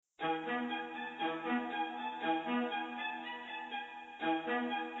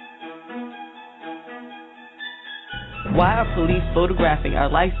Why are police photographing our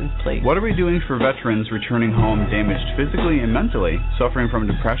license plates? What are we doing for veterans returning home damaged physically and mentally, suffering from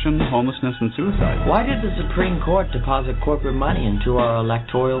depression, homelessness, and suicide? Why did the Supreme Court deposit corporate money into our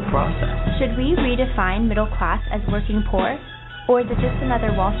electoral process? Should we redefine middle class as working poor? Or is it just another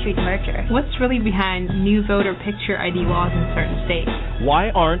Wall Street merger? What's really behind new voter picture ID laws in certain states?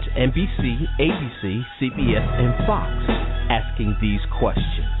 Why aren't NBC, ABC, CBS, and Fox asking these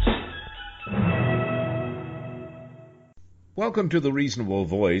questions? Welcome to the Reasonable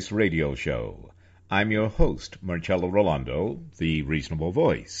Voice radio show. I'm your host, Marcello Rollando, the Reasonable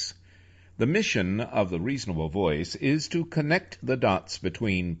Voice. The mission of the Reasonable Voice is to connect the dots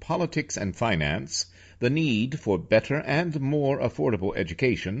between politics and finance, the need for better and more affordable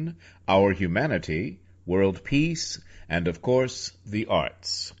education, our humanity, world peace, and, of course, the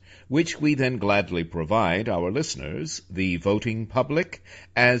arts, which we then gladly provide our listeners, the voting public,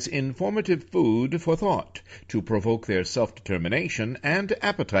 as informative food for thought to provoke their self-determination and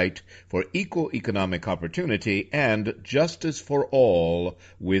appetite for equal economic opportunity and justice for all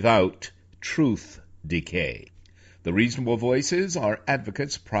without truth decay. The Reasonable Voices are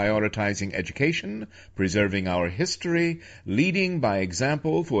advocates prioritizing education, preserving our history, leading by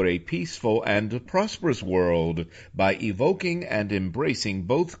example for a peaceful and prosperous world by evoking and embracing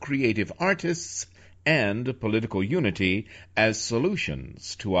both creative artists and political unity as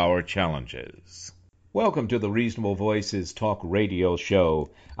solutions to our challenges. Welcome to the Reasonable Voices Talk Radio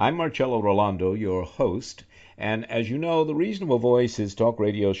Show. I'm Marcello Rollando, your host. And as you know, the Reasonable Voices Talk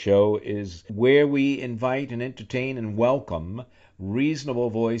Radio Show is where we invite and entertain and welcome reasonable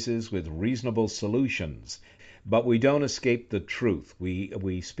voices with reasonable solutions. But we don't escape the truth.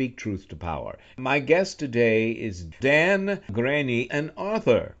 We speak truth to power. My guest today is Dan Greaney, an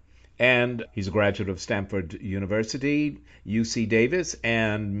author. And he's a graduate of Stanford University, UC Davis,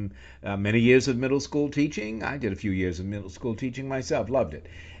 and many years of middle school teaching. I did a few years of middle school teaching myself, loved it.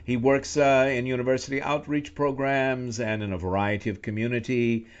 He works in university outreach programs and in a variety of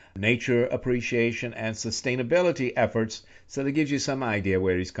community, nature appreciation, and sustainability efforts, so that gives you some idea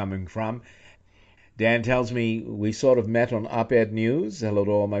where he's coming from. Dan tells me we sort of met on Op-Ed News. Hello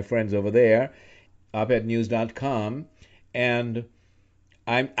to all my friends over there, opednews.com. And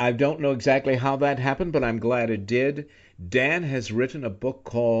I don't know exactly how that happened, but I'm glad it did. Dan has written a book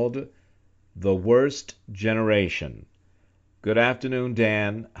called The Worst Generation. Good afternoon,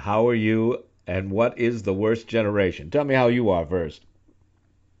 Dan. How are you, and what is the worst generation? Tell me how you are first.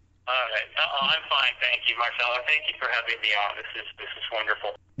 All right. I'm fine, thank you, Marcello. Thank you for having me on. This is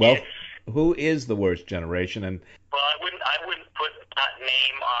wonderful. Well, who is the worst generation? And well, I wouldn't put that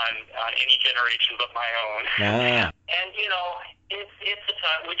name on any generation but my own. And you know, it's a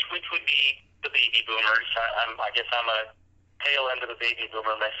time which would be the baby boomers. I guess I'm a tail end of the baby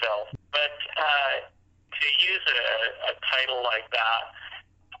boomer myself. But to use a title like that,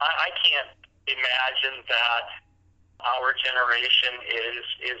 I can't imagine that our generation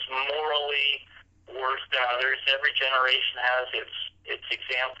is morally worse than others. Every generation has its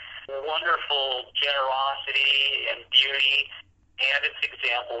example, wonderful generosity and beauty, and its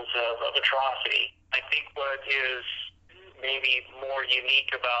examples of atrocity. I think what is maybe more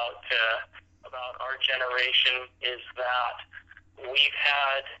unique about our generation is that we've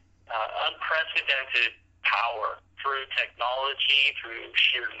had unprecedented power through technology, through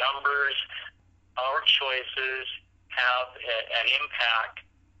sheer numbers. Our choices have an impact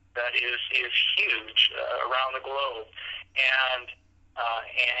that is huge around the globe, and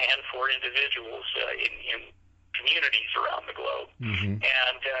for individuals in communities around the globe. Mm-hmm.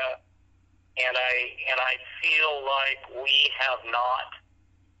 And I feel like we have not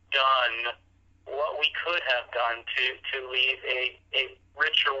done what we could have done to leave a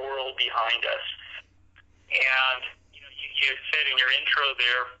richer world behind us. And you said in your intro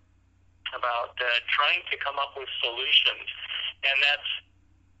there about trying to come up with solutions, and that's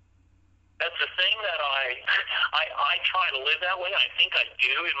a thing that I try to live that way. I think I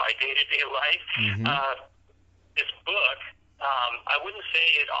do in my day-to-day life. Mm-hmm. This book, I wouldn't say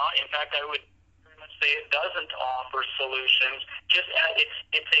it. In fact, I would pretty much say it doesn't offer solutions. Just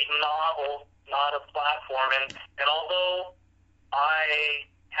it's a novel, not a platform. And although I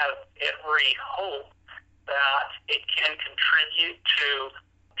have every hope that it can contribute to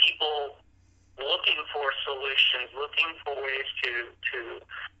people looking for solutions, looking for ways to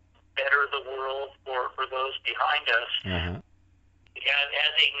better the world for those behind us. Uh-huh.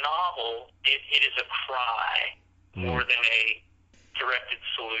 As a novel, it is a cry more than a directed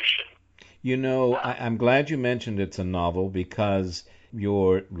solution. You know, I'm glad you mentioned it's a novel, because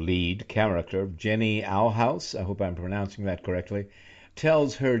your lead character, Jenny Alhouse, I hope I'm pronouncing that correctly,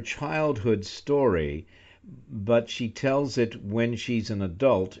 tells her childhood story but she tells it when she's an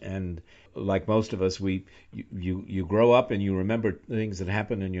adult, and like most of us, you grow up and you remember things that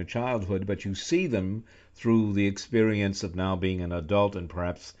happened in your childhood, but you see them through the experience of now being an adult and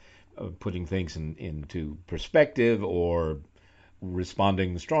perhaps putting things into perspective or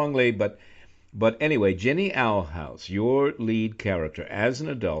responding strongly. But anyway, Jenny Owlhouse, your lead character as an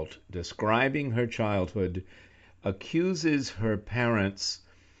adult, describing her childhood, accuses her parents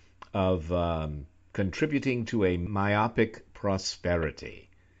of contributing to a myopic prosperity.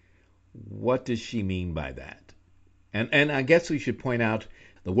 What does she mean by that? And I guess we should point out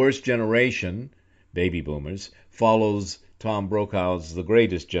the worst generation, baby boomers, follows Tom Brokaw's The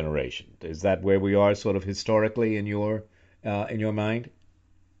Greatest Generation. Is that where we are sort of historically in your mind?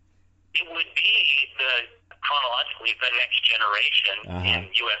 It would be chronologically the next generation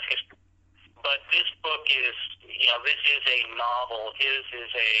in U.S. history. But this book is, this is a novel. His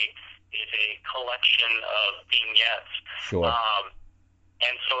is a collection of vignettes. Sure.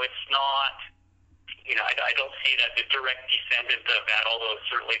 And so it's not, I don't see it as a direct descendant of that, although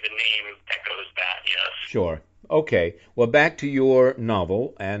certainly the name echoes that, yes. Sure. Okay. Well, back to your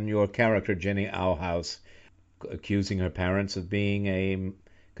novel and your character, Jenny Owlhouse, accusing her parents of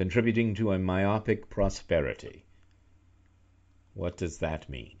contributing to a myopic prosperity. What does that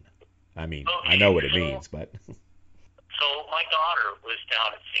mean? I mean, I know what it means, but... So my daughter was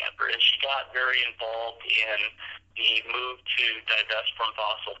down at Stanford, and she got very involved in the move to divest from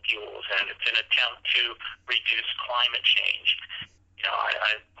fossil fuels, and it's an attempt to reduce climate change.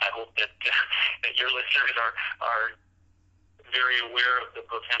 I hope that your listeners are very aware of the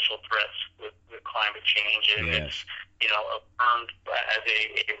potential threats with climate change, and yes. It's affirmed as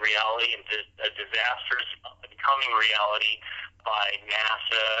a reality and a disastrous becoming reality by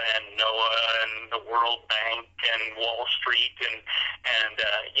NASA and NOAA and the World Bank and Wall Street and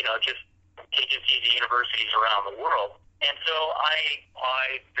just agencies and universities around the world. And so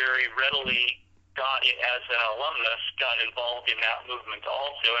I very readily as an alumnus, got involved in that movement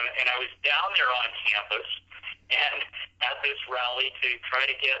also. And I was down there on campus and at this rally to try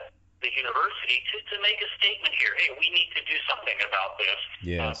to get the university to make a statement here. Hey, we need to do something about this.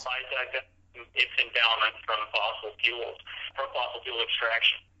 Yes. By its endowment from fossil fuel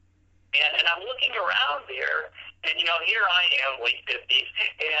extraction. And I'm looking around there, and here I am, late 50s,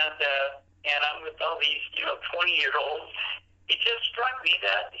 and I'm with all these 20-year-olds. It just struck me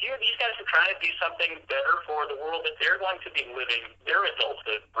that here these guys are trying to do something better for the world that they're going to be living their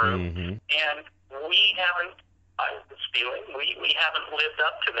adulthood through, and we haven't. I was feeling we haven't lived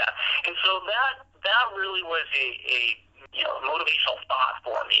up to that, and so that really was a motivational thought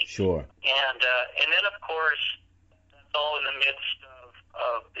for me. Sure. And then of course that's all in the midst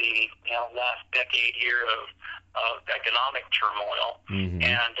of the last decade here of economic turmoil, and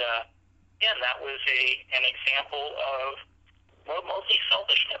again that was an example of mostly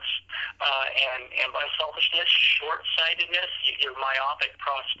selfishness, and by selfishness, short-sightedness, your myopic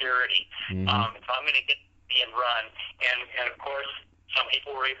prosperity. If I'm going to get and run, and of course some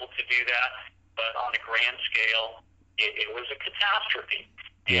people were able to do that, but on a grand scale it was a catastrophe.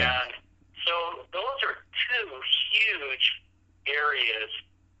 And so those are two huge areas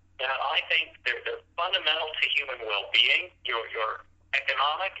that I think they're fundamental to human well-being, your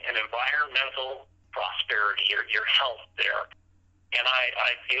economic and environmental prosperity, your health there. And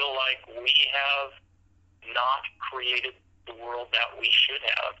I feel like we have not created the world that we should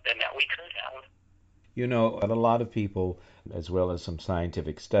have and that we could have. A lot of people, as well as some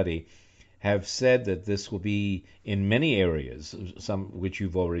scientific study, have said that this will be, in many areas, some which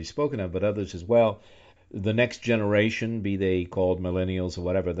you've already spoken of, but others as well, the next generation, be they called millennials or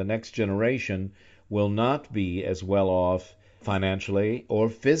whatever, the next generation will not be as well off financially or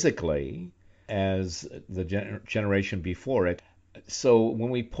physically as the generation before it. So when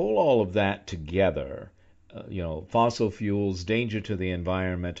we pull all of that together, fossil fuels, danger to the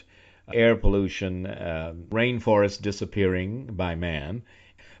environment, air pollution, rainforest disappearing by man,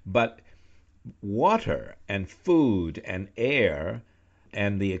 but water and food and air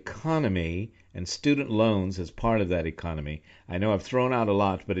and the economy and student loans as part of that economy. I know I've thrown out a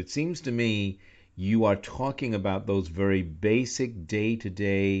lot, but it seems to me you are talking about those very basic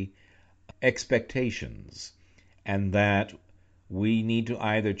day-to-day expectations, and that we need to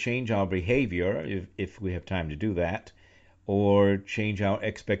either change our behavior, if we have time to do that, or change our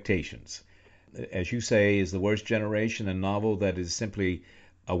expectations. As you say, is The Worst Generation a novel that is simply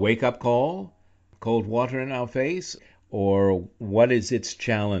a wake-up call, cold water in our face, or what is its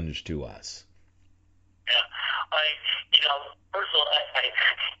challenge to us? First of all,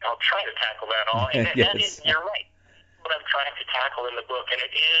 I'll try to tackle that all, and yes. that is, you're right, what I'm trying to tackle in the book, and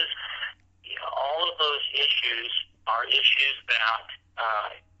it is, all of those issues are issues that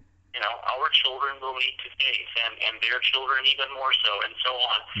our children will need to face, and their children even more so, and so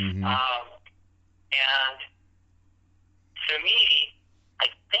on. Mm-hmm. And to me, I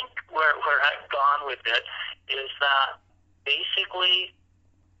think where I've gone with it is that basically,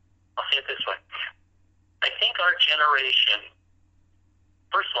 I'll say it this way. I think our generation,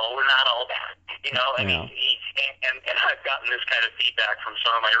 first of all, we're not all bad. I mean, and I've gotten this kind of feedback from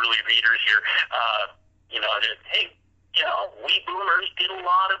some of my early readers here, that, hey, we boomers did a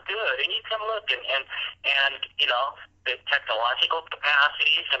lot of good, and you can look and the technological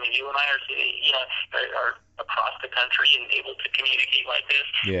capacities. I mean, you and I are across the country and able to communicate like this.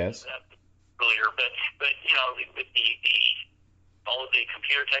 Yes. Earlier, but with the all of the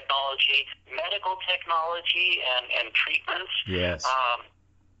computer technology, medical technology, and treatments. Yes.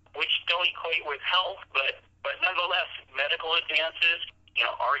 Which don't equate with health, but nonetheless, medical advances.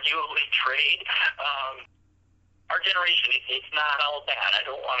 Arguably trade. Our generation, it's not all bad. I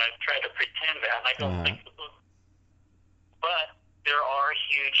don't want to try to pretend that. I don't think so. But there are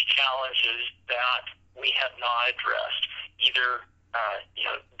huge challenges that we have not addressed. Either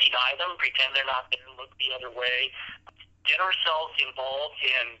deny them, pretend they're not there, look the other way, get ourselves involved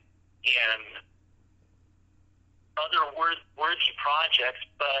in other worthy projects,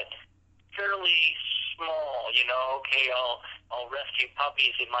 but fairly small. Okay, I'll rescue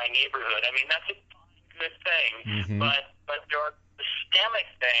puppies in my neighborhood. I mean, that's a good thing, mm-hmm. but there are systemic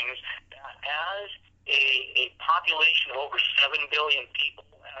things that, as a population of over 7 billion people,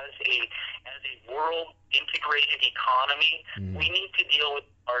 as a world integrated economy, we need to deal with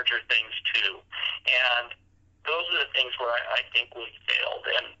larger things too. And those are the things where I think we failed.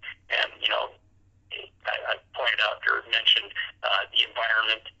 And I pointed out or mentioned the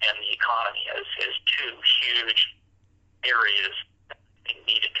environment and the economy as two huge areas that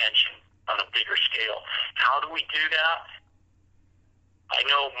need attention on a bigger scale. How do we do that? I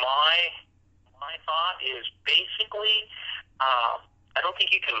know my thought is basically, I don't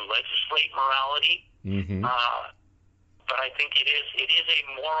think you can legislate morality, mm-hmm. but I think it is a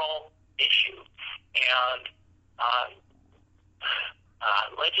moral issue, and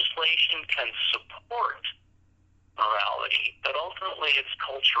legislation can support morality, but ultimately it's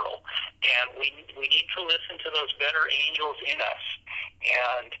cultural, and we need to listen to those better angels in us,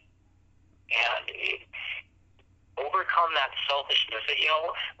 and overcome that selfishness.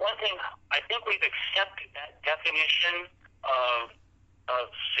 One thing, I think we've accepted that definition of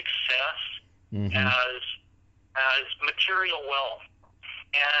success mm-hmm. as material wealth,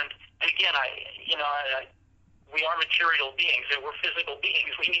 and again, we are material beings, and we're physical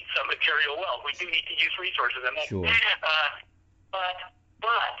beings. We need some material wealth. We do need to use resources, and sure. But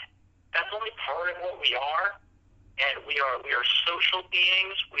that's only part of what we are. And we are social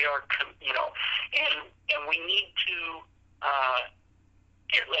beings. We are, and we need to.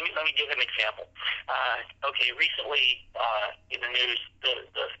 Here, let me give an example. Recently in the news,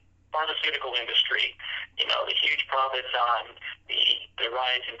 the pharmaceutical industry, the huge profits on the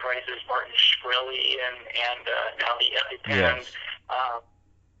rise in prices, Martin Shkreli and now the EpiPen. Yes.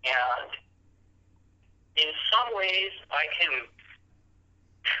 And in some ways, I can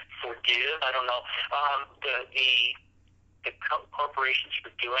forgive, I don't know, the corporations for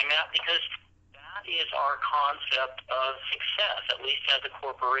doing that, because that is our concept of success, at least as a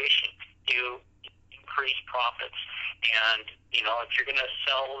corporation. You increase profits, and if you're going to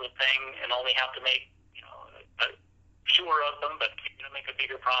sell the thing and only have to make fewer of them, but you're going to make a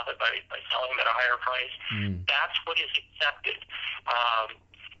bigger profit by selling them at a higher price, that's what is accepted.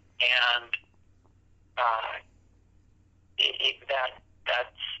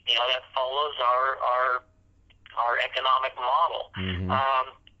 That follows our economic model. Mm-hmm.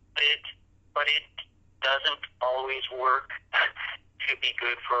 But it doesn't always work to be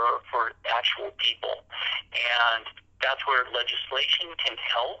good for actual people, and that's where legislation can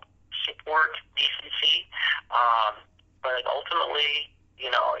help support decency. But ultimately,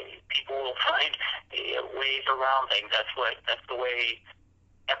 people will find ways around things. That's the way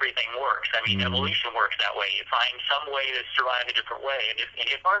everything works. I mean, evolution works that way. You find some way to survive a different way. And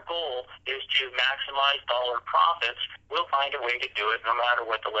if our goal is to maximize dollar profits, we'll find a way to do it no matter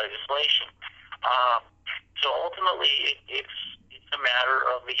what the legislation. So ultimately, it's a matter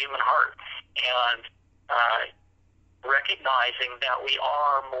of the human heart, and recognizing that we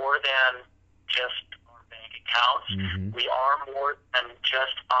are more than just our bank accounts. Mm-hmm. We are more than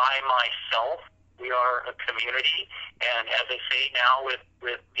just I, myself. We are a community, and as I say now, with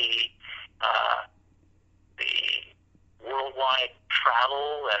the worldwide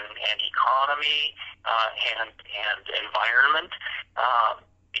travel and economy and environment,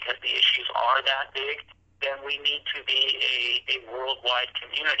 because the issues are that big, then we need to be a worldwide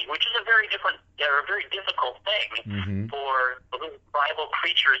community, which is a very difficult thing for the little tribal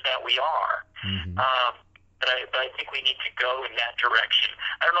creatures that we are. But I think we need to go in that direction.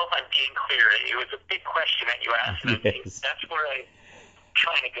 I don't know if I'm being clear. It was a big question that you asked. And Yes. that's where I'm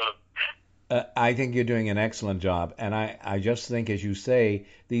trying to go. I think you're doing an excellent job. And I just think, as you say,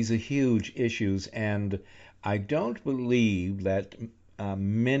 these are huge issues. And I don't believe that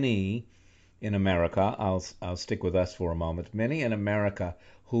many in America, I'll stick with us for a moment, many in America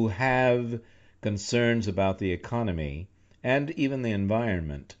who have concerns about the economy and even the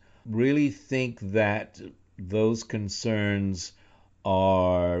environment really think that those concerns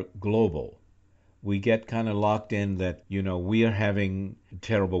are global. We get kind of locked in that, we are having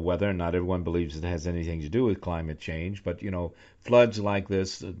terrible weather. Not everyone believes it has anything to do with climate change, but, floods like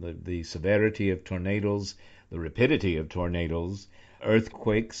this, the severity of tornadoes, the rapidity of tornadoes,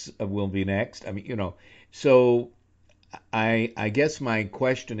 earthquakes will be next. So I guess my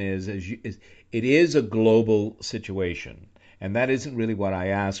question is it is a global situation. And that isn't really what I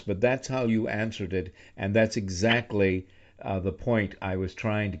asked, but that's how you answered it, and that's exactly the point I was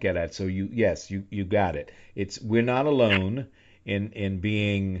trying to get at. So you got it. We're not alone in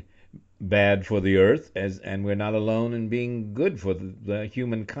being bad for the earth, and we're not alone in being good for the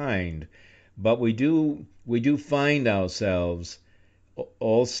humankind. But we do find ourselves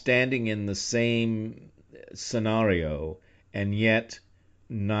all standing in the same scenario, and yet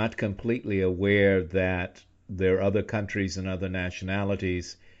not completely aware that there are other countries and other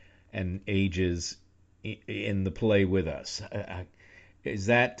nationalities and ages in the play with us. Is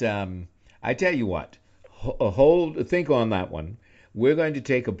that, I tell you what, think on that one. We're going to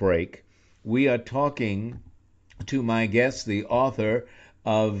take a break. We are talking to my guest, the author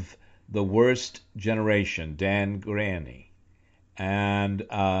of The Worst Generation, Dan Greaney. And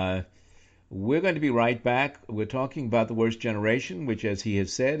we're going to be right back. We're talking about The Worst Generation, which, as he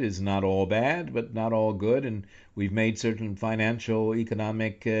has said, is not all bad, but not all good. And we've made certain financial,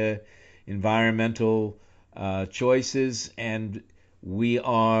 economic, environmental choices, and we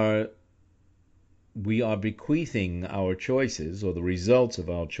are bequeathing our choices, or the results of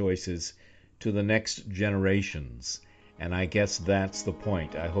our choices, to the next generations. And I guess that's the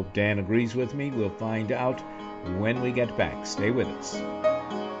point. I hope Dan agrees with me. We'll find out when we get back. Stay with us.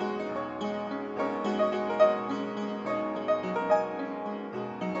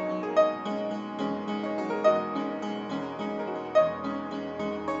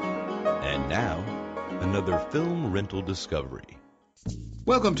 And now, another film rental discovery.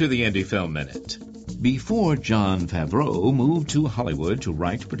 Welcome to the Indie Film Minute. Before Jon Favreau moved to Hollywood to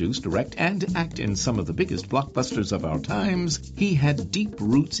write, produce, direct, and act in some of the biggest blockbusters of our times, he had deep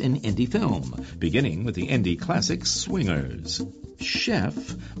roots in indie film, beginning with the indie classic Swingers. Chef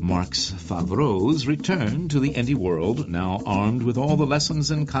marks Favreau's return to the indie world, now armed with all the lessons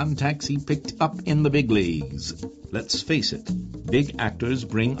and contacts he picked up in the big leagues. Let's face it, big actors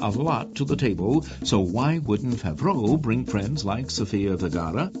bring a lot to the table, so why wouldn't Favreau bring friends like Sofia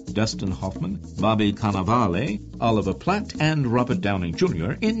Vergara, Dustin Hoffman, Bobby Cannavale, Oliver Platt, and Robert Downey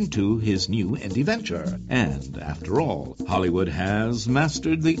Jr. into his new indie venture? And after all, Hollywood has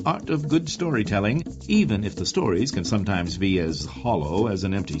mastered the art of good storytelling, even if the stories can sometimes be as hollow as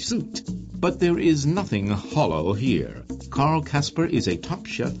an empty suit. But there is nothing hollow here. Carl Casper is a top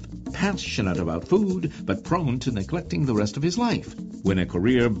chef, passionate about food, but prone to neglecting the rest of his life. When a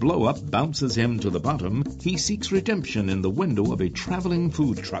career blow-up bounces him to the bottom, he seeks redemption in the window of a traveling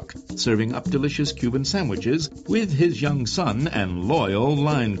food truck, serving up delicious Cuban sandwiches with his young son and loyal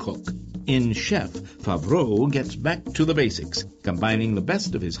line cook. In Chef, Favreau gets back to the basics, combining the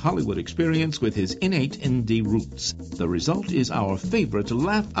best of his Hollywood experience with his innate indie roots. The result is our favorite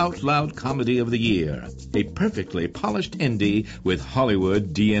laugh-out-loud comedy of the year, a perfectly polished indie with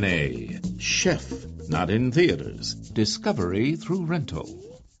Hollywood DNA. Chef, not in theaters. Discovery through rental.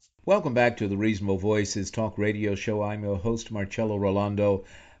 Welcome back to the Reasonable Voices talk radio show. I'm your host, Marcello Rollando.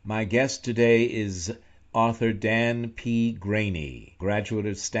 My guest today is author Dan P. Greaney, graduate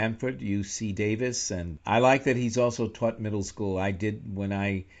of Stanford, UC Davis, and I like that he's also taught middle school. I did when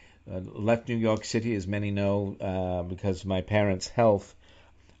I left New York City, as many know, because of my parents' health.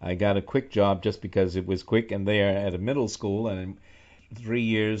 I got a quick job just because it was quick, and there at a middle school, and 3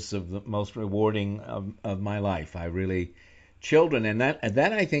 years of the most rewarding of my life. Children, and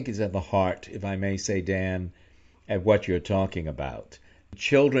that I think is at the heart, if I may say, Dan, at what you're talking about.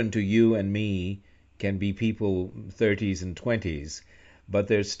 Children to you and me can be people 30s and 20s, but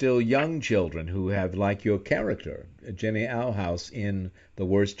there's still young children who have, like your character, Jenny Auhaus in The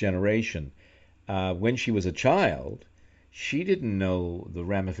Worst Generation. When she was a child, she didn't know the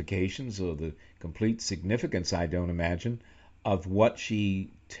ramifications or the complete significance, I don't imagine, of what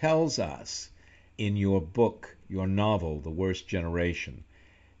she tells us in your book, your novel, The Worst Generation.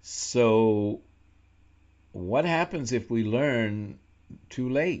 So what happens if we learn too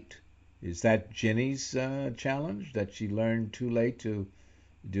late? Is that Jenny's challenge, that she learned too late to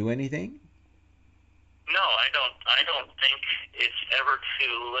do anything? No, I don't think it's ever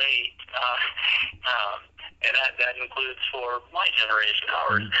too late, and that includes for my generation,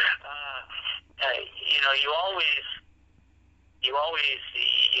 ours.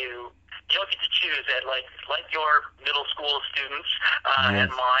 You don't get to choose that, like your middle school students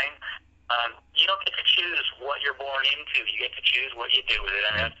and mine. You don't get to choose what you're born into. You get to choose what you do with it,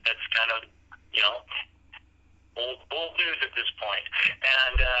 and that's kind of old news at this point.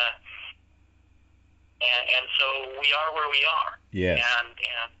 And so we are where we are. Yes. And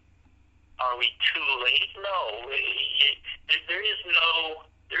are we too late? No. There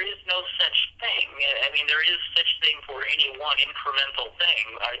is no such thing. I mean, there is such thing for any one incremental thing.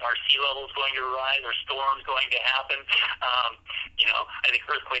 Are sea levels going to rise? Are storms going to happen? I think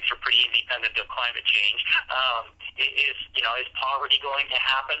earthquakes are pretty independent of climate change. Is poverty going to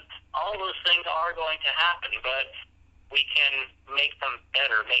happen? All those things are going to happen, but we can make them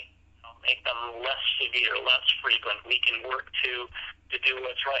better, make them less severe, less frequent. We can work to do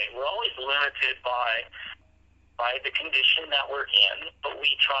what's right. We're always limited by the condition that we're in, but we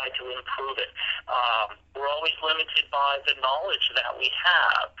try to improve it. We're always limited by the knowledge that we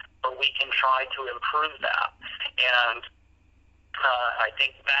have, but we can try to improve that. And I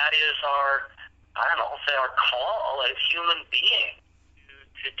think that is our call as human beings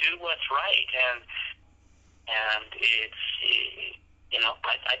to do what's right. And it's,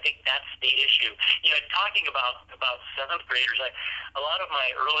 I think that's the issue. Talking about seventh graders, a lot of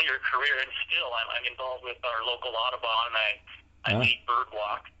my earlier career, and still I'm involved with our local Audubon. I lead bird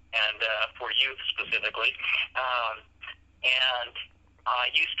walk, and for youth specifically. And I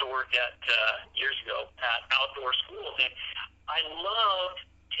used to work years ago at outdoor schools, and I loved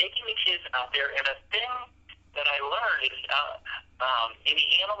taking the kids out there. And a thing that I learned is in the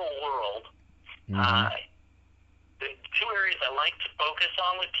animal world, the two areas I like to focus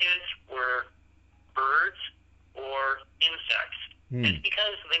on with kids were birds or insects. It's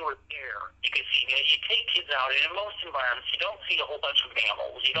because they were there. You could see, you take kids out, and in most environments, you don't see a whole bunch of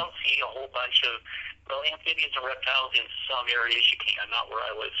mammals. You don't see a whole bunch of, amphibians and reptiles in some areas you can, not where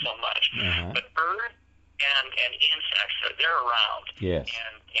I live so much. But birds and insects, they're around. Yes.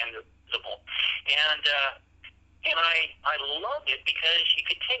 And they're visible. And I loved it because you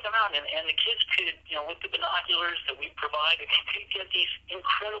could take them out, and the kids could, with the binoculars that we provided, could get these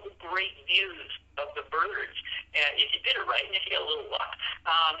incredible, great views of the birds. And if you did it right, and if you got a little luck,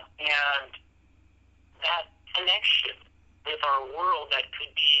 and that connection with our world that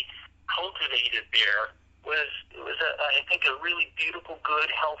could be cultivated there was I think, a really beautiful, good,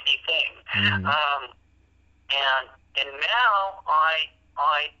 healthy thing. And now I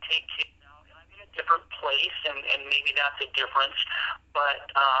take kids different place, and maybe that's a difference, but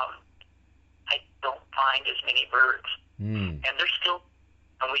I don't find as many birds. And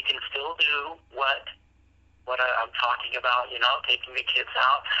we can still do what I'm talking about, taking the kids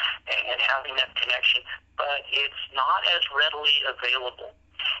out and having that connection, but it's not as readily available.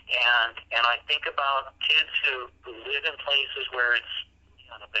 And I think about kids who live in places where it's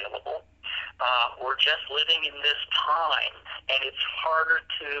unavailable. We're just living in this time, and it's harder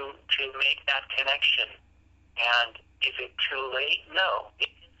to make that connection. And is it too late? No, it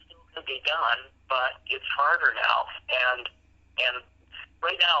can still be done, but it's harder now. And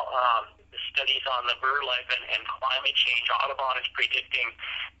right now, the studies on the bird life and climate change, Audubon is predicting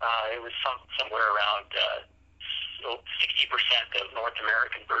it was somewhere around 60% of North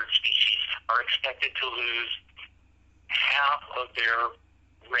American bird species are expected to lose half of their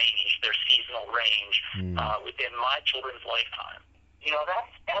range, their seasonal range, within my children's lifetime.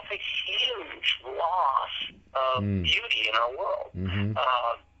 That's a huge loss of beauty in our world. And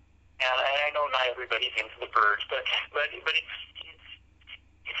I know not everybody's into the birds, but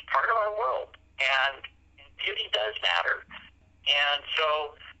it's part of our world, and beauty does matter. And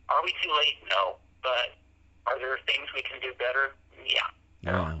so, are we too late? No, but are there things we can do better? Yeah.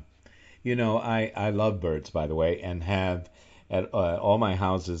 I love birds, by the way, and have at all my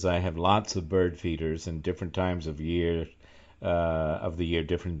houses, I have lots of bird feeders, and different times of the year,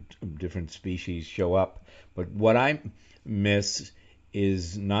 different species show up. But what I miss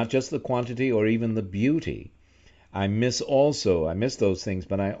is not just the quantity or even the beauty. I miss those things,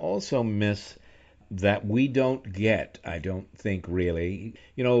 but I also miss that we don't get, I don't think, really.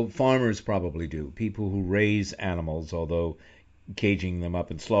 Farmers probably do. People who raise animals, although caging them up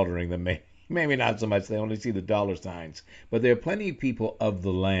and slaughtering them maybe not so much. They only see the dollar signs. But there are plenty of people of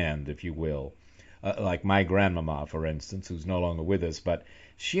the land, if you will, like my grandmama, for instance, who's no longer with us. But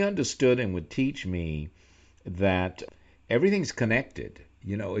she understood and would teach me that everything's connected.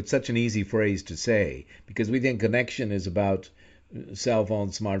 It's such an easy phrase to say because we think connection is about cell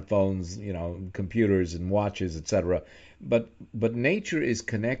phones, smartphones, computers and watches, etc. But nature is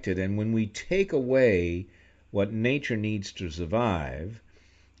connected, and when we take away what nature needs to survive,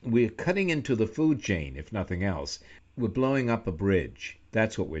 we're cutting into the food chain, if nothing else. We're blowing up a bridge.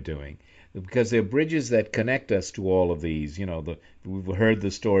 That's what we're doing. Because there are bridges that connect us to all of these. We've heard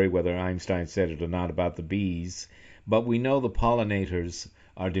the story, whether Einstein said it or not, about the bees, but we know the pollinators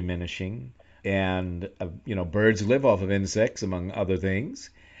are diminishing, and birds live off of insects, among other things.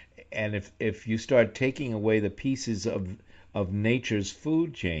 And if you start taking away the pieces of nature's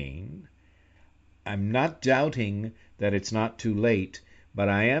food chain, I'm not doubting that it's not too late, but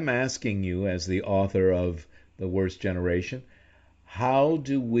I am asking you, as the author of The Worst Generation, how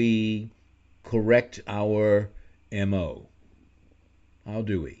do we correct our MO? How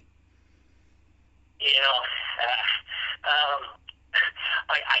do we?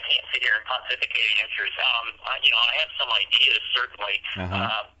 I can't sit here and pontificate answers. I have some ideas, certainly,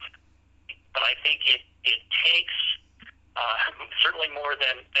 but I think it takes certainly more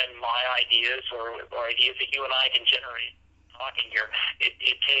than my ideas or ideas that you and I can generate talking here.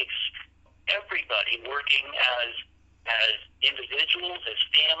 It takes everybody working as individuals, as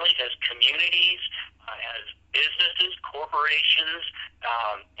families, as communities, as businesses, corporations,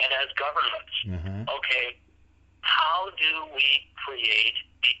 and as governments. Okay, how do we create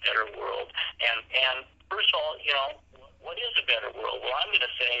a better world? And first of all, what is a better world? Well, I'm going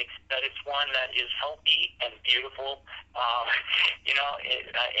to say that it's one that is healthy and beautiful,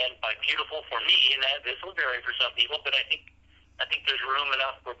 and by beautiful for me, and that this will vary for some people, but I think there's room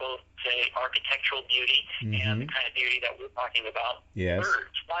enough for both, say, architectural beauty and the kind of beauty that we're talking about. Yes.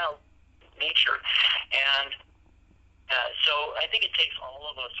 Birds, wild nature. And so I think it takes all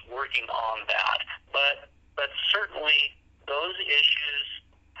of us working on that. But certainly those issues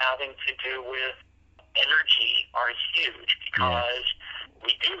having to do with energy are huge because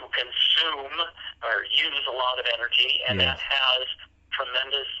we do consume or use a lot of energy, and that has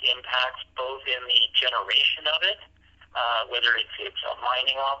tremendous impacts both in the generation of it, whether it's a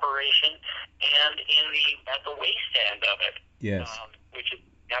mining operation, and at the waste end of it, which is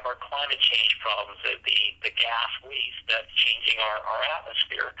have our climate change problems, the gas waste that's changing our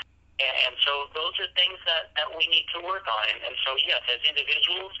atmosphere. And so those are things that we need to work on. And so, yes, as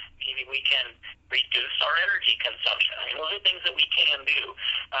individuals, maybe we can reduce our energy consumption. I mean, those are things that we can do.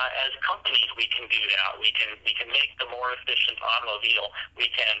 As companies, we can do that. We can make the more efficient automobile.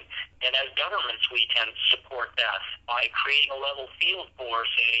 And as governments, we can support that by creating a level field for,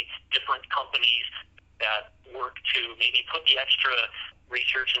 say, different companies that work to maybe put the extra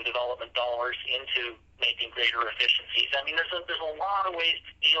research and development dollars into making greater efficiencies. I mean, there's a lot of ways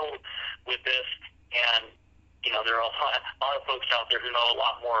to deal with this, and there are a lot of folks out there who know a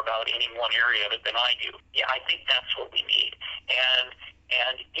lot more about any one area of it than I do. Yeah, I think that's what we need.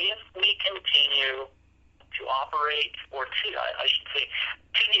 And if we continue to operate, or I should say,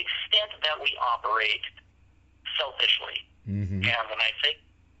 to the extent that we operate selfishly, and when I say,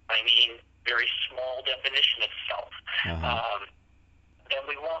 I mean very small definition of self, then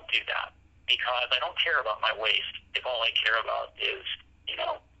we won't do that, because I don't care about my waste if all I care about is,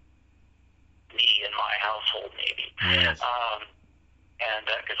 me and my household, maybe. Yes. And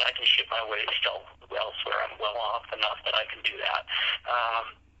because I can ship my waste elsewhere, I'm well off enough that I can do that.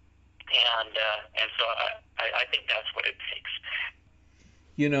 And so I think that's what it takes.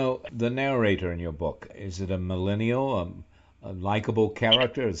 The narrator in your book, is it a millennial, a likable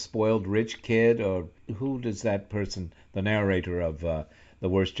character, a spoiled rich kid, or who does that person, the narrator of The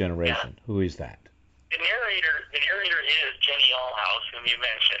Worst Generation, who is that? The narrator is Jenny Allhouse, whom you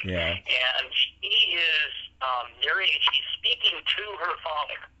mentioned. Yeah. And she is narrating, she's speaking to her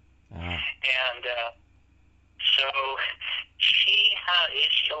father. And so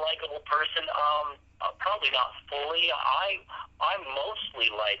is she a likable person? Probably not fully. I mostly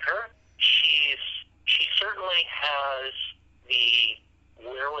like her. She certainly has the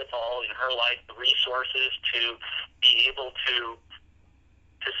wherewithal in her life, the resources to be able to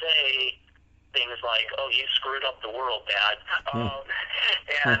say things like, "Oh, you screwed up the world, Dad,"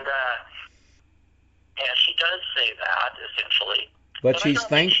 and she does say that essentially. But she's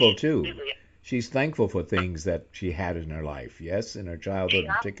thankful too. She's thankful for things that she had in her life. Yes, in her childhood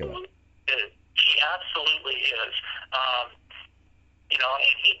in particular. She absolutely is. And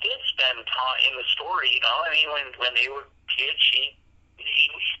he did spend time in the story. I mean, when they were kids, he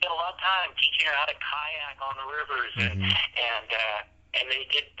spent a lot of time teaching her how to kayak on the rivers, and they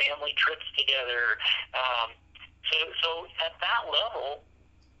did family trips together. So at that level,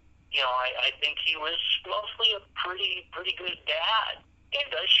 I think he was mostly a pretty good dad. And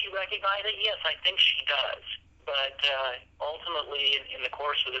does she recognize it? Yes, I think she does. But ultimately, in the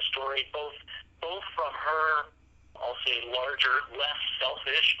course of the story, both from her, I'll say, larger, less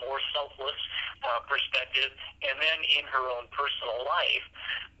selfish, more selfless perspective, and then in her own personal life,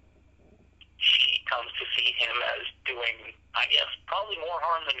 she comes to see him as doing, I guess, probably more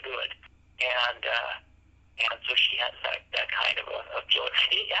harm than good. And so she has that kind of a feel.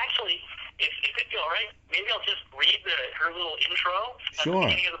 Actually, if it'd be all right, maybe I'll just read her little intro at the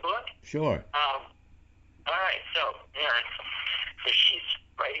beginning of the book. Sure. All right, so she's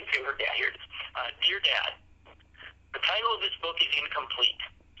writing to her dad here. Dear Dad, the title of this book is incomplete.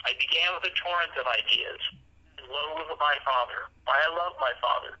 I began with a torrent of ideas. Loathe my father, why I love my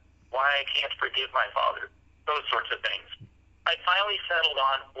father, why I can't forgive my father, those sorts of things. I finally settled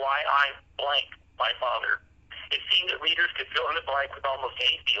on why I blank my father. It seemed that readers could fill in the blank with almost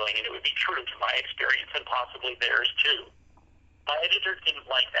any feeling, and it would be true to my experience and possibly theirs too. My editor didn't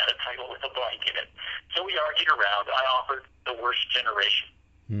like that, a title with a blank in it. So we argued around. I offered The Worst Generation.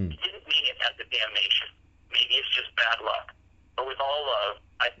 He didn't mean it as a damnation. Maybe it's just bad luck. But with all love,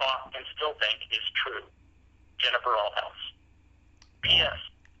 I thought and still think is true. Jennifer Allhouse. P.S.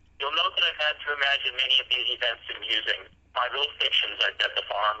 You'll note that I've had to imagine many of these events in musing. My little fictions I bet the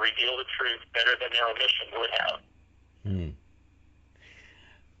farm reveal the truth better than their omission would have.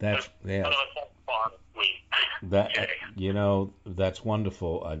 That's that's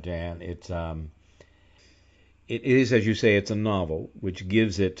wonderful, Dan. It is, as you say, it's a novel, which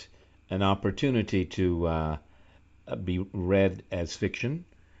gives it an opportunity to be read as fiction,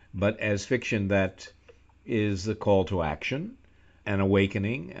 but as fiction that is a call to action, an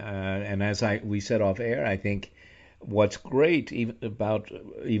awakening, and as we said off air, I think what's great about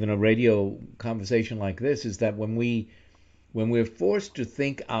a radio conversation like this is that when we're forced to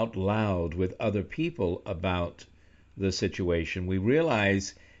think out loud with other people about the situation, we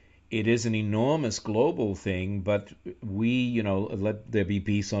realize it is an enormous global thing, but we, let there be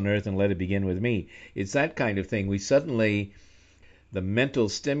peace on earth and let it begin with me. It's that kind of thing. We suddenly, the mental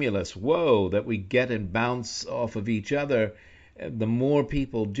stimulus, that we get and bounce off of each other, the more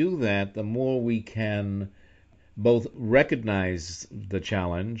people do that, the more we can both recognize the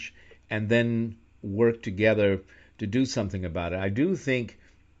challenge and then work together to do something about it. I do think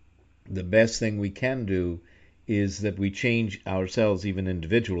the best thing we can do is that we change ourselves even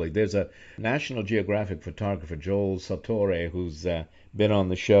individually. There's a National Geographic photographer, Joel Sartore, who's been on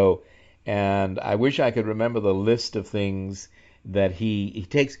the show, and I wish I could remember the list of things that he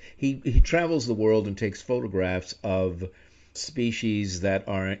takes. He travels the world and takes photographs of species that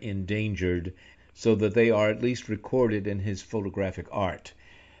are endangered so that they are at least recorded in his photographic art.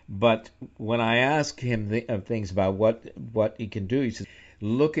 But when I ask him things about what he can do, he says,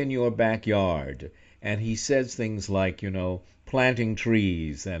 look in your backyard. And he says things like, planting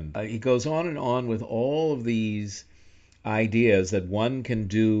trees. And he goes on and on with all of these ideas that one can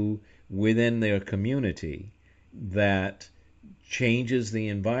do within their community that changes the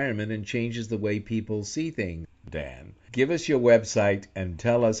environment and changes the way people see things. Dan, give us your website and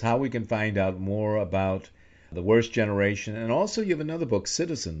tell us how we can find out more about The Worst Generation. And also you have another book,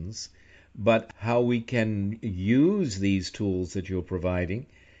 Citizens, but how we can use these tools that you're providing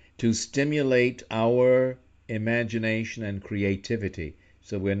to stimulate our imagination and creativity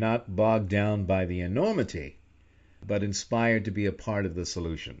so we're not bogged down by the enormity, but inspired to be a part of the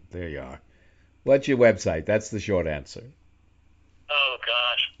solution. There you are. What's your website? That's the short answer. Oh,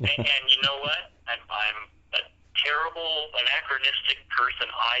 gosh. And you know what? I'm a terrible, anachronistic person.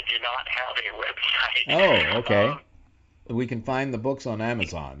 I do not have a website. Oh, okay. We can find the books on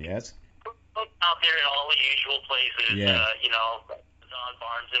Amazon, yes? Books out there in all the usual places, Yeah. Amazon,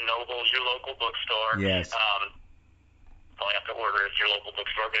 Barnes & Noble, your local bookstore. Yes. All you have to order is your local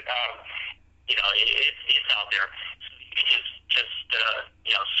bookstore, but, it's out there. So you can just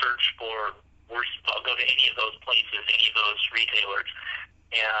search for, I'll go to any of those places, any of those retailers.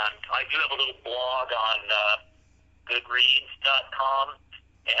 And I do have a little blog on Goodreads.com,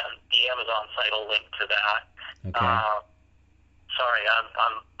 and the Amazon site will link to that. Okay. Sorry,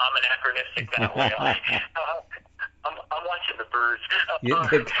 I'm anachronistic that way. I'm watching the birds.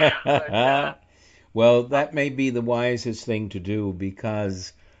 Well, that may be the wisest thing to do,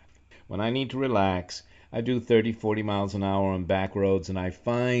 because when I need to relax, I do 30, 40 miles an hour on back roads, and I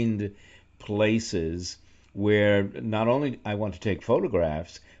find places where not only I want to take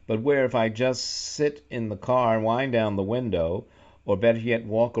photographs, but where if I just sit in the car and wind down the window, or better yet,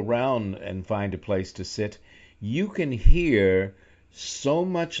 walk around and find a place to sit, you can hear so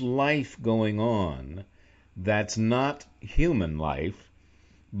much life going on that's not human life,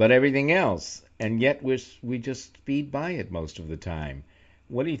 but everything else, and yet we just speed by it most of the time.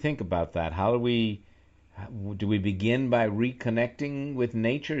 What do you think about that? How do we begin by reconnecting with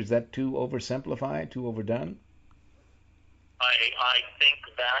nature? Is that too oversimplified, too overdone? I think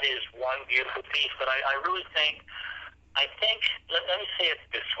that is one beautiful piece, but I really think, let me say it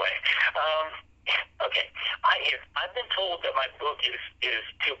this way. Okay, I've been told that my book is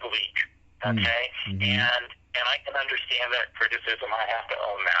too bleak, okay? Mm-hmm. And I can understand that criticism. I have to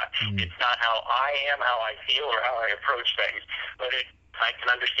own that. It's not how I am, how I feel, or how I approach things, but I can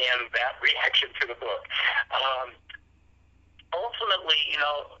understand that reaction to the book. Ultimately,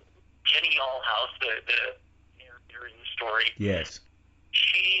 Jenny Allhouse, the narrator in the story, yes,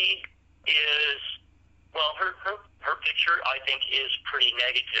 she is, well, her picture, I think, is pretty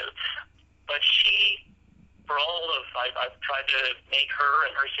negative, but she, for all of, I've tried to make her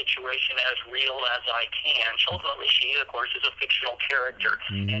and her situation as real as I can. Ultimately, she, of course, is a fictional character,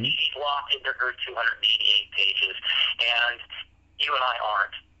 and she's locked into her 288 pages, and you and I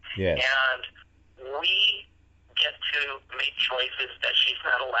aren't. Yes. And we get to make choices that she's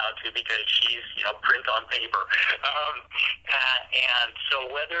not allowed to because she's, print on paper. And so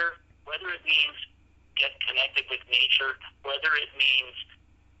whether it means get connected with nature, whether it means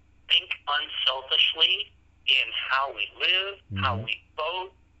think unselfishly in how we live, how we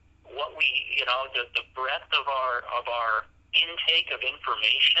vote, what we, the breadth of our intake of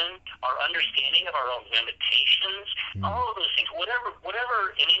information, our understanding of our own limitations, all of those things,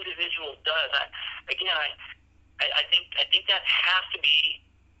 whatever an individual does, I think that has to be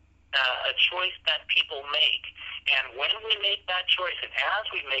a choice that people make. And when we make that choice, and as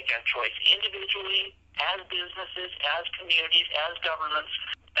we make that choice individually, as businesses, as communities, as governments,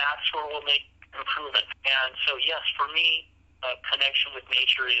 that's where we'll make improvement. And so, yes, for me, connection with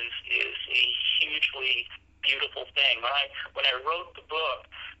nature is a hugely beautiful thing. When I wrote the book,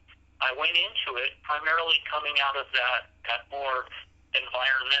 I went into it primarily coming out of that more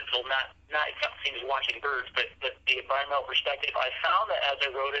environmental, not something as watching birds, but the environmental perspective. I found that as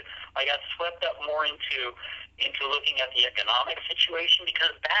I wrote it, I got swept up more into looking at the economic situation,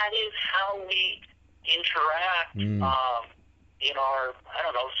 because that is how we interact in our,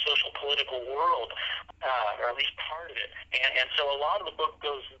 social political world, or at least part of it. And so a lot of the book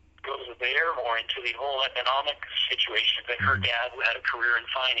goes there more into the whole economic situation. That her dad had a career in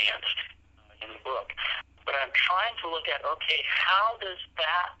finance in the book. But I'm trying to look at, okay, how does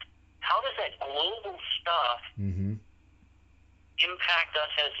that global stuff impact us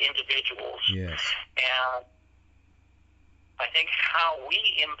as individuals? Yes. And I think how we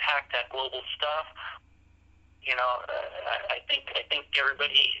impact that global stuff, I think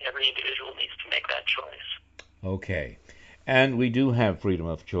every individual needs to make that choice. Okay. And we do have freedom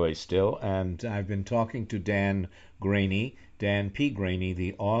of choice still, and I've been talking to Dan Greaney, Dan P. Greaney,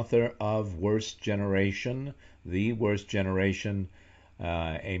 the author of Worst Generation, The Worst Generation,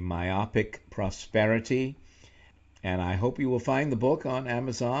 A Myopic Prosperity. And I hope you will find the book on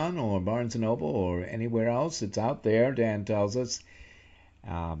Amazon or Barnes & Noble or anywhere else. It's out there, Dan tells us.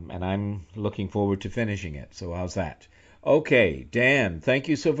 And I'm looking forward to finishing it. So how's that? Okay, Dan, thank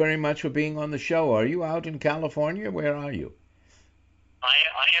you so very much for being on the show. Are you out in California? Where are you? I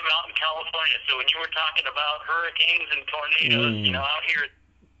am out in California. So when you were talking about hurricanes and tornadoes, out here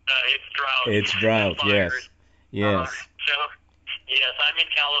it's drought. It's drought, yes. Yes. So, yes, I'm in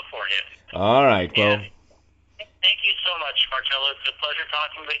California. All right, well. Thank you so much, Marcello. It's a pleasure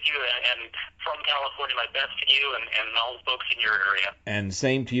talking with you, and from California, my best to you and all the folks in your area. And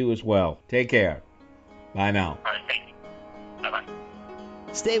same to you as well. Take care. Bye now. All right, thank you. Bye-bye.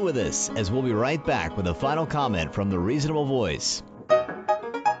 Stay with us, as we'll be right back with a final comment from the Reasonable Voice.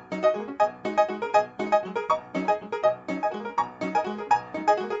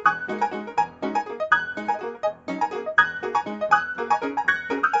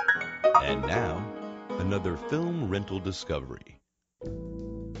 And now, another film rental discovery.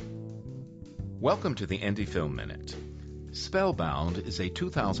 Welcome to the Indie Film Minute. Spellbound is a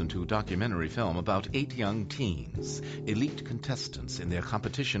 2002 documentary film about 8 young teens, elite contestants in their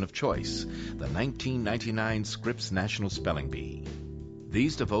competition of choice, the 1999 Scripps National Spelling Bee.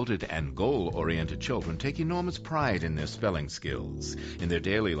 These devoted and goal-oriented children take enormous pride in their spelling skills. In their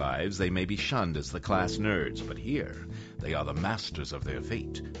daily lives, they may be shunned as the class nerds, but here, they are the masters of their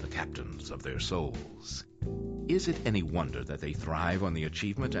fate, the captains of their souls. Is it any wonder that they thrive on the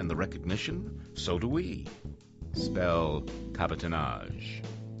achievement and the recognition? So do we. Spell cabotinage.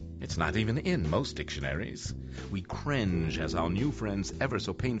 It's not even in most dictionaries. We cringe as our new friends ever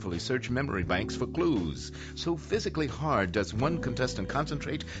so painfully search memory banks for clues. So physically hard does one contestant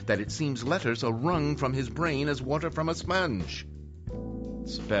concentrate that it seems letters are wrung from his brain as water from a sponge.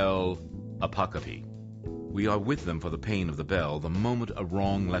 Spell apocryphy. We are with them for the pain of the bell the moment a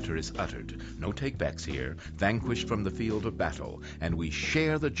wrong letter is uttered. No takebacks here, vanquished from the field of battle, and we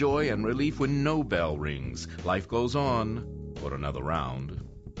share the joy and relief when no bell rings. Life goes on for another round.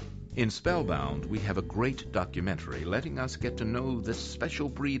 In Spellbound, we have a great documentary letting us get to know this special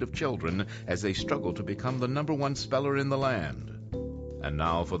breed of children as they struggle to become the #1 speller in the land. And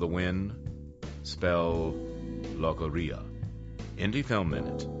now for the win, Spell Logoria. Indie Film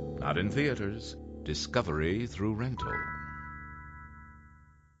Minute, not in theaters. Discovery through rental.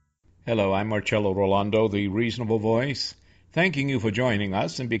 Hello, I'm Marcello Rollando, the Reasonable Voice, thanking you for joining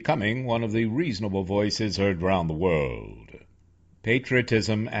us and becoming one of the reasonable voices heard around the world.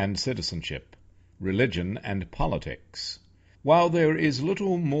 Patriotism and citizenship, religion and politics. While there is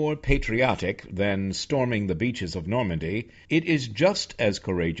little more patriotic than storming the beaches of Normandy, it is just as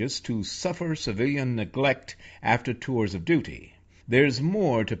courageous to suffer civilian neglect after tours of duty. There's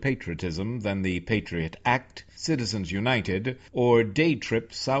more to patriotism than the Patriot Act, Citizens United, or day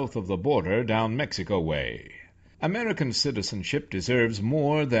trip south of the border down Mexico way. American citizenship deserves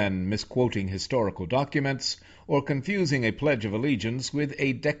more than misquoting historical documents or confusing a Pledge of Allegiance with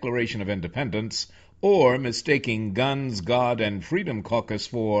a Declaration of Independence or mistaking Guns, God, and Freedom Caucus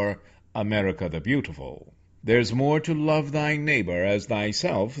for America the Beautiful. There's more to love thy neighbor as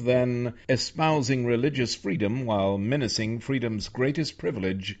thyself than espousing religious freedom while menacing freedom's greatest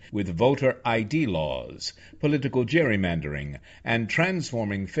privilege with voter ID laws. Political gerrymandering and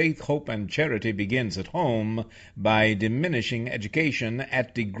transforming faith, hope, and charity begins at home by diminishing education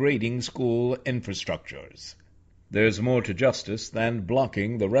at degrading school infrastructures. There's more to justice than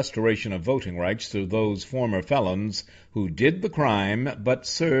blocking the restoration of voting rights to those former felons who did the crime but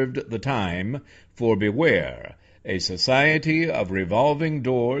served the time, for beware, a society of revolving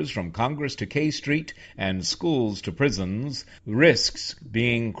doors from Congress to K Street and schools to prisons risks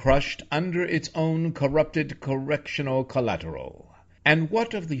being crushed under its own corrupted correctional collateral. And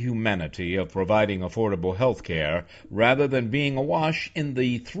what of the humanity of providing affordable health care rather than being awash in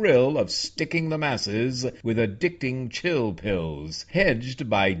the thrill of sticking the masses with addicting chill pills, hedged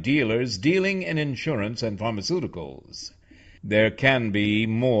by dealers dealing in insurance and pharmaceuticals? There can be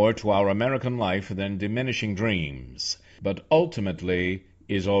more to our American life than diminishing dreams, but ultimately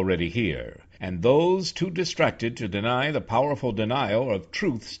is already here, and those too distracted to deny the powerful denial of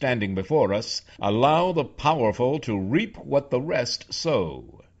truth standing before us allow the powerful to reap what the rest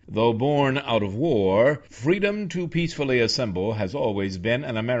sow. Though born out of war, freedom to peacefully assemble has always been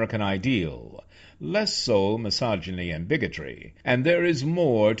an American ideal, less so misogyny and bigotry, and there is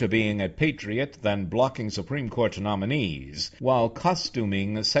more to being a patriot than blocking Supreme Court nominees, while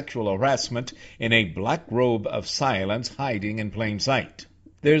costuming sexual harassment in a black robe of silence hiding in plain sight.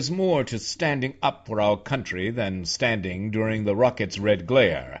 There's more to standing up for our country than standing during the rocket's red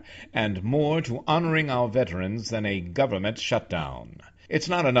glare, and more to honoring our veterans than a government shutdown. It's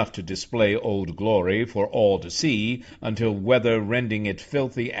not enough to display old glory for all to see until weather rending it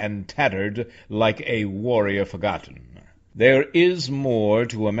filthy and tattered like a warrior forgotten. There is more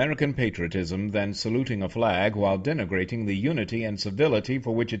to American patriotism than saluting a flag while denigrating the unity and civility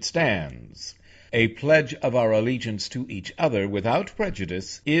for which it stands. A pledge of our allegiance to each other without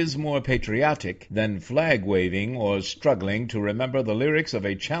prejudice is more patriotic than flag-waving or struggling to remember the lyrics of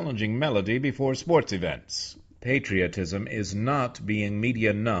a challenging melody before sports events. Patriotism is not being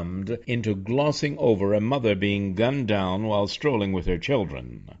media-numbed into glossing over a mother being gunned down while strolling with her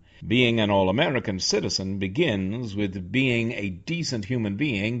children. Being an all-American citizen begins with being a decent human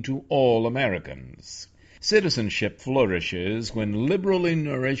being to all Americans. Citizenship flourishes when liberally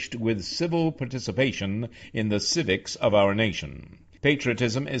nourished with civil participation in the civics of our nation.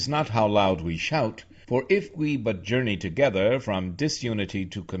 Patriotism is not how loud we shout, for if we but journey together from disunity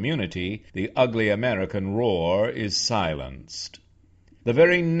to community, the ugly American roar is silenced. The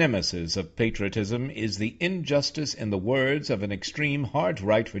very nemesis of patriotism is the injustice in the words of an extreme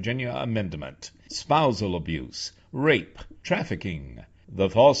hard-right Virginia amendment: spousal abuse, rape, trafficking, the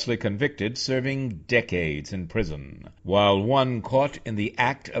falsely convicted serving decades in prison, while one caught in the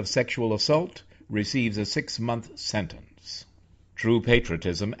act of sexual assault receives a 6-month sentence. True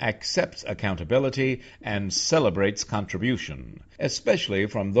patriotism accepts accountability and celebrates contribution, especially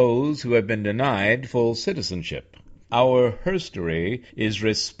from those who have been denied full citizenship. Our herstory is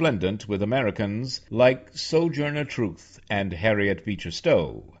resplendent with Americans like Sojourner Truth and Harriet Beecher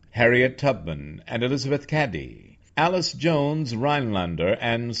Stowe, Harriet Tubman and Elizabeth Cady, Alice Jones Rhinelander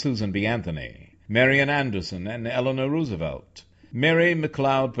and Susan B. Anthony, Marian Anderson and Eleanor Roosevelt, Mary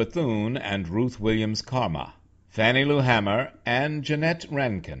McLeod Bethune and Ruth Williams Karma, Fannie Lou Hamer and Jeanette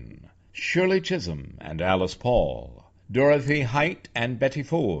Rankin, Shirley Chisholm and Alice Paul, Dorothy Height and Betty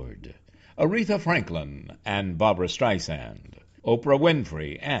Ford, Aretha Franklin and Barbra Streisand, Oprah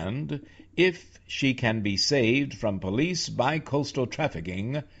Winfrey, and, if she can be saved from police bi-coastal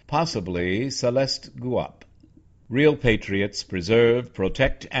trafficking, possibly Celeste Guap. Real patriots preserve,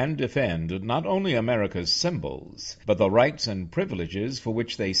 protect, and defend not only America's symbols, but the rights and privileges for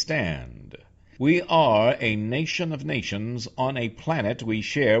which they stand. We are a nation of nations on a planet we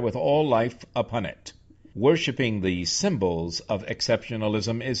share with all life upon it. Worshipping the symbols of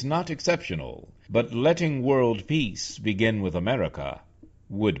exceptionalism is not exceptional, but letting world peace begin with America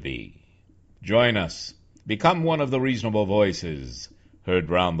would be. Join us. Become one of the reasonable voices heard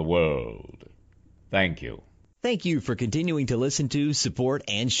round the world. Thank you. Thank you for continuing to listen to, support,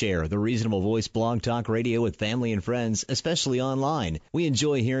 and share the Reasonable Voice Blog Talk Radio with family and friends, especially online. We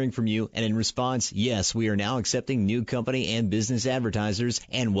enjoy hearing from you, and in response, yes, we are now accepting new company and business advertisers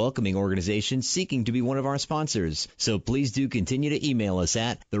and welcoming organizations seeking to be one of our sponsors. So please do continue to email us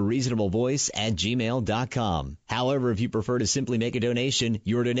at thereasonablevoice@gmail.com. However, if you prefer to simply make a donation,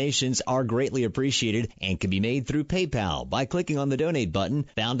 your donations are greatly appreciated and can be made through PayPal by clicking on the donate button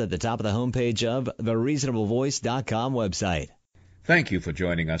found at the top of the homepage of thereasonablevoice.com website. Thank you for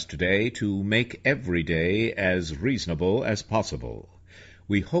joining us today to make every day as reasonable as possible.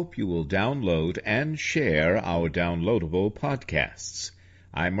 We hope you will download and share our downloadable podcasts.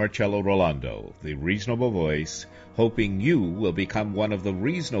 I'm Marcello Rollando, the Reasonable Voice, hoping you will become one of the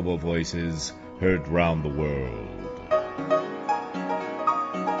reasonable voices heard round the world.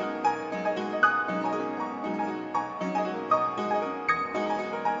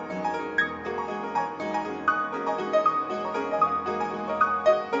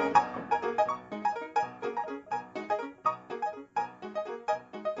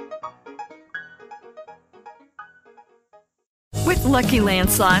 With Lucky Land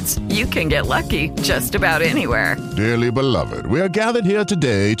Slots, you can get lucky just about anywhere. Dearly beloved, we are gathered here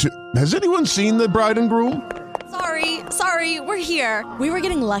today to... Has anyone seen the bride and groom? Sorry, we're here. We were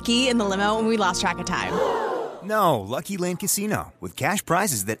getting lucky in the limo and we lost track of time. No, Lucky Land Casino, with cash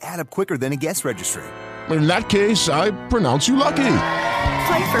prizes that add up quicker than a guest registry. In that case, I pronounce you lucky.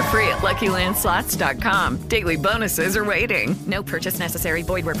 Play for free at LuckyLandSlots.com. Daily bonuses are waiting. No purchase necessary.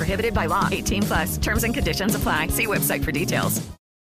 Void where prohibited by law. 18+. Terms and conditions apply. See website for details.